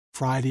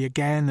Friday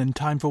again, and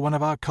time for one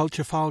of our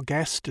Culture File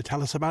guests to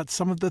tell us about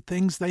some of the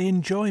things they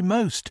enjoy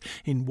most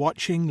in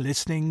watching,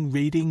 listening,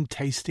 reading,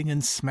 tasting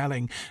and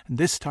smelling. And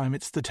this time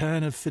it's the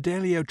turn of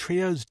Fidelio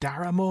Trio's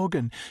Darragh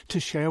Morgan to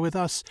share with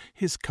us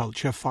his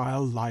Culture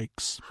File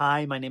likes.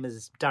 Hi, my name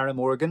is Darragh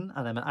Morgan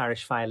and I'm an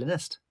Irish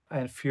violinist. I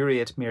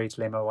infuriate Mary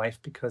to my wife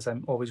because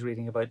I'm always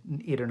reading about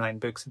 8 or 9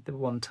 books at the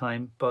one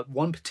time. But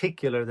one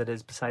particular that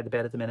is beside the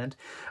bed at the minute,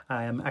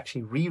 I am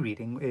actually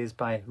rereading, is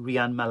by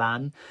Rian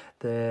Malan,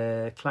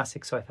 the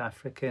classic South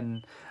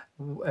African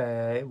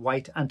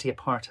white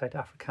anti-apartheid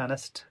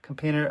Africanist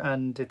campaigner,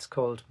 and it's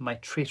called My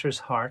Traitor's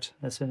Heart.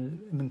 It's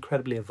an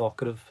incredibly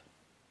evocative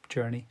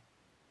journey.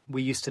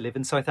 We used to live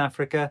in South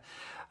Africa,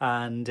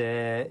 and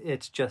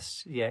it's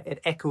just, it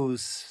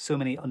echoes so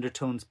many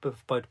undertones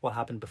about what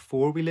happened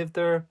before we lived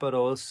there, but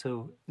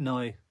also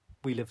now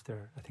we lived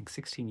there, I think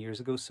 16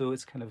 years ago. So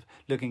it's kind of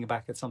looking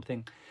back at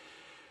something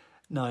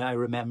now I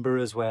remember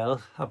as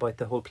well about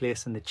the whole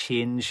place and the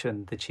change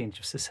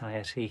of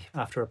society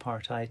after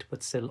apartheid,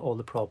 but still all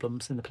the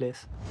problems in the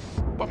place.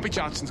 Bumpy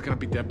Johnson's going to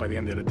be dead by the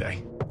end of the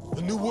day.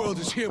 The new world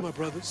is here, my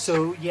brother.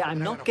 So,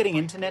 I'm not getting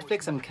into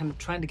Netflix. I'm kind of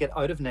trying to get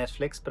out of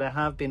Netflix, but I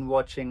have been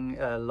watching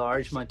a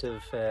large amount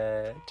of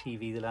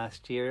TV the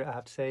last year, I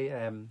have to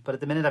say. But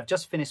at the minute, I've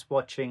just finished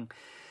watching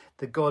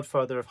The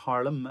Godfather of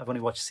Harlem. I've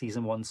only watched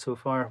season 1 so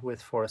far,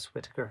 with Forrest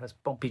Whitaker as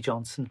Bumpy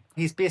Johnson.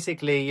 He's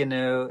basically,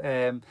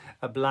 a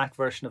black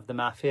version of the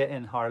mafia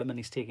in Harlem, and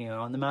he's taking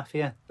on the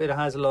mafia. It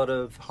has a lot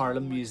of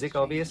Harlem music,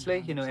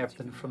 obviously,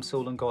 everything from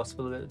soul and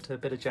gospel to a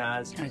bit of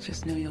jazz. I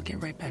just knew you'll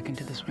get right back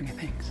into the swing of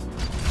things.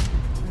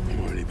 I'm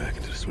already back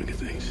into the swing of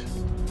things.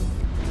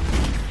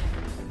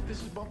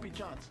 This is Bumpy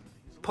Johnson.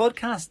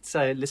 Podcasts,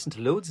 I listen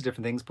to loads of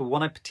different things, but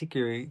one I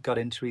particularly got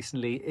into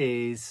recently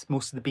is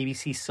most of the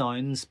BBC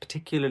Sounds,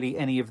 particularly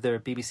any of their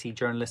BBC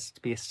journalists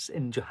based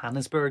in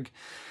Johannesburg.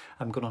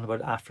 I'm going on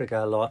about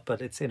Africa a lot,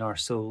 but it's in our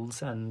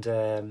souls. And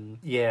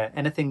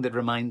anything that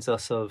reminds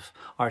us of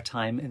our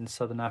time in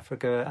Southern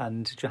Africa.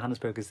 And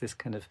Johannesburg is this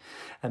kind of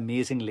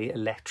amazingly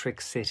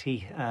electric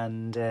city,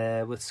 and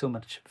with so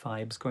much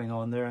vibes going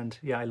on there. And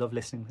I love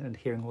listening and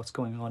hearing what's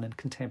going on in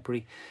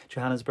contemporary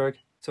Johannesburg.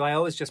 So I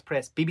always just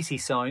press BBC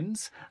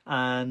Sounds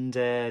and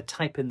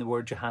type in the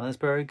word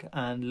Johannesburg,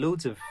 and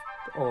loads of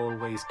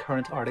always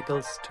current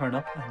articles turn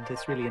up, and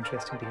it's really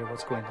interesting to hear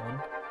what's going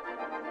on.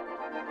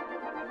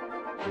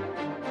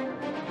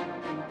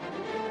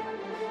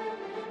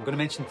 I'm going to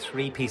mention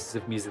 3 pieces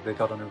of music that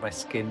got under my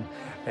skin,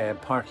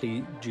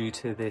 partly due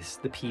to the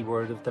P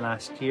word of the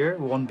last year.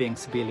 One being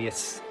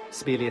Sibelius'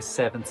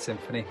 7th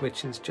Symphony,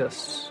 which has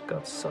just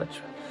got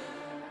such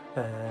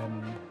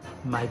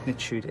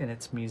magnitude in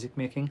its music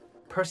making.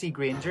 Percy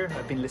Granger,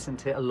 I've been listening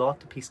to a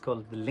lot, a piece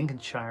called The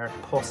Lincolnshire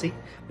Posse,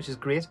 which is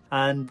great.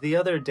 And the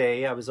other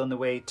day I was on the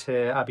way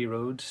to Abbey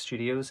Road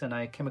Studios and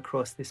I came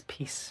across this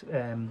piece,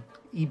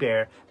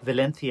 Iber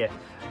Valentia,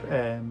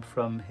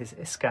 from his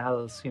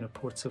Escales,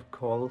 ports of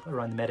call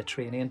around the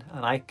Mediterranean.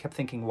 And I kept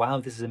thinking, wow,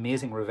 this is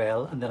amazing,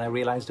 Ravel. And then I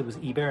realised it was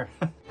Iber.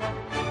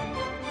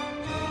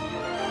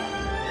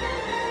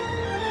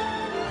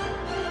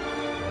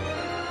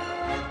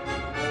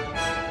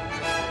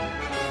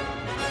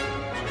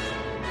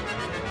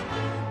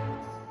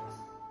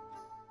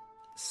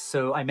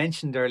 So I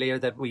mentioned earlier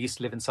that we used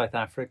to live in South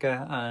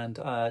Africa, and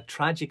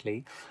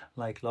tragically,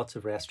 like lots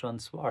of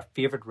restaurants, our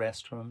favourite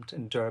restaurant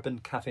in Durban,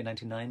 Cafe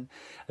 99,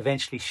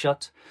 eventually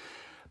shut.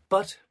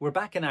 But we're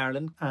back in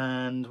Ireland,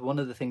 and one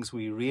of the things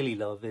we really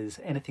love is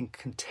anything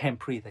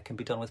contemporary that can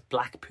be done with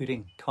black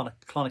pudding,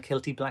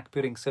 Clonakilty black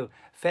pudding. So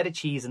feta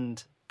cheese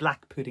and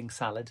black pudding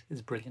salad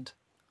is brilliant.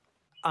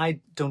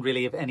 I don't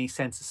really have any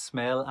sense of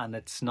smell, and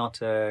it's not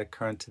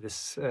current to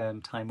this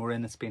time we're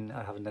in.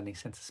 I haven't any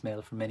sense of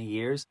smell for many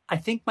years. I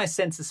think my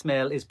sense of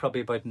smell is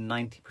probably about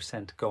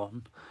 90%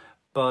 gone.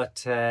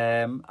 But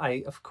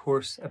I, of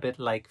course, a bit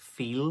like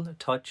feel,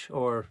 touch,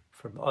 or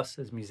from us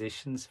as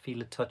musicians,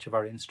 feel a touch of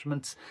our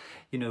instruments.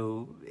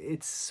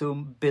 It's so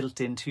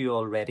built into you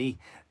already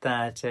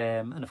that,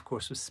 and of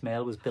course,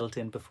 smell was built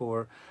in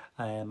before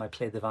I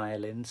played the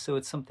violin. So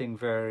it's something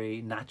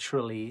very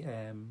naturally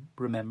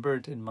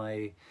remembered in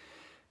my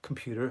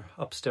computer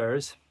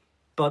upstairs.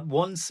 But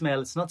one smell,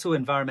 it's not so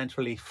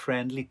environmentally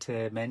friendly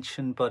to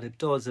mention, but it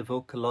does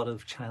evoke a lot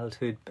of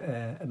childhood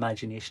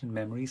imagination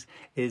memories,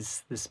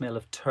 is the smell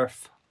of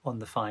turf on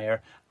the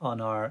fire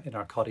in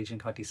our cottage in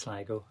County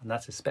Sligo. And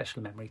that's a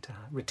special memory to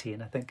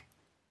retain, I think.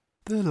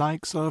 The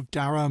likes of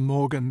Darragh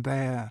Morgan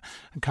there.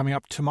 And coming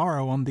up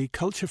tomorrow on the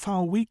Culture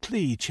File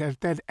Weekly,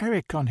 Chevded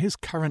Eric on his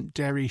current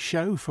Derry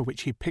show, for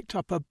which he picked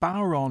up a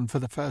bowron for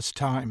the first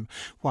time,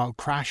 while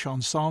Crash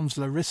Ensemble's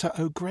Larissa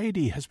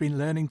O'Grady has been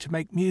learning to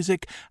make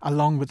music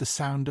along with the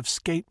sound of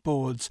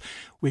skateboards.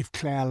 We've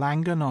Claire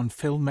Langan on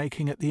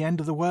filmmaking at the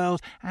end of the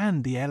world,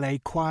 and the LA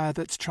choir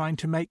that's trying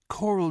to make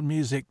choral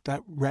music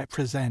that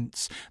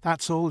represents.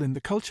 That's all in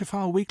the Culture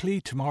File Weekly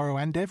tomorrow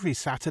and every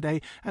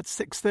Saturday at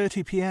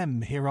 6:30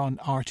 p.m. here on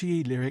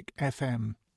RTE Lyric FM.